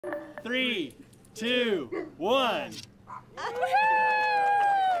3, 2, 1.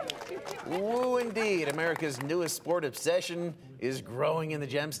 Woo, indeed. America's newest sport obsession is growing in the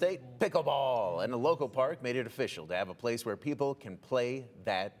Gem State, pickleball. And a local park made it official to have a place where people can play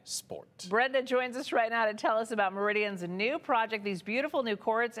that sport. Brenda joins us right now to tell us about Meridian's new project, these beautiful new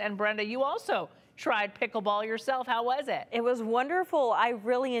courts. And Brenda, you also tried pickleball yourself. How was it? It was wonderful. I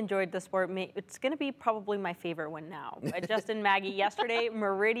really enjoyed the sport. It's going to be probably my favorite one now. Justin, Maggie, yesterday,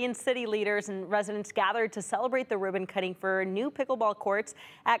 Meridian city leaders and residents gathered to celebrate the ribbon cutting for new pickleball courts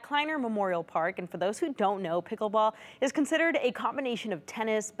at Kleiner Memorial Park. And for those who don't know, pickleball is considered a combination of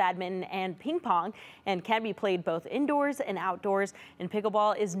tennis, badminton, and ping pong, and can be played both indoors and outdoors. And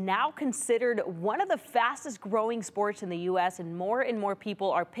pickleball is now considered one of the fastest growing sports in the U.S., and more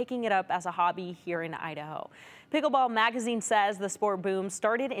people are picking it up as a hobby here in Idaho. Pickleball magazine says the sport boom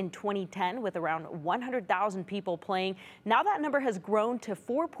started in 2010 with around 100,000 people playing. Now that number has grown to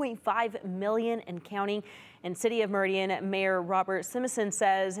 4.5 million and counting. And City of Meridian Mayor Robert Simison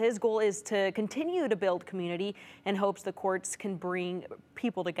says his goal is to continue to build community and hopes the courts can bring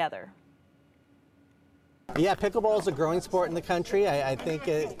people together. Yeah, pickleball is a growing sport in the country. I think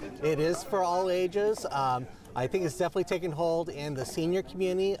it is for all ages. I think it's definitely taken hold in the senior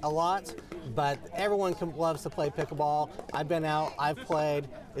community a lot, but everyone loves to play pickleball. I've been out, I've played.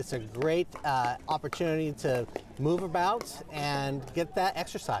 It's a great opportunity to move about and get that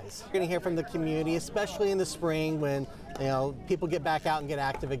exercise. You're going to hear from the community, especially in the spring when people get back out and get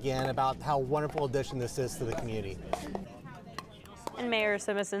active again, about how wonderful addition this is to the community. And Mayor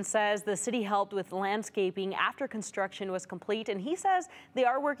Simison says the city helped with landscaping after construction was complete, and he says they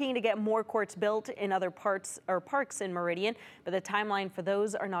are working to get more courts built in other parts or parks in Meridian, but the timeline for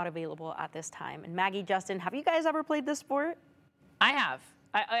those are not available at this time. And Maggie, Justin, have you guys ever played this sport? I have.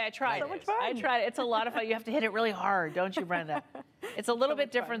 I tried. So much fun. I tried it. It's a lot of fun. You have to hit it really hard, don't you, Brenda? It's a little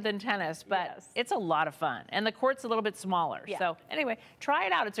bit different than tennis, but yes, it's a lot of fun. And the court's a little bit smaller. Yeah. So anyway, try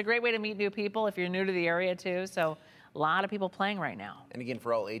it out. It's a great way to meet new people if you're new to the area too. So a lot of people playing right now. And again,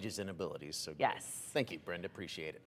 for all ages and abilities. So yes. Thank you, Brenda. Appreciate it.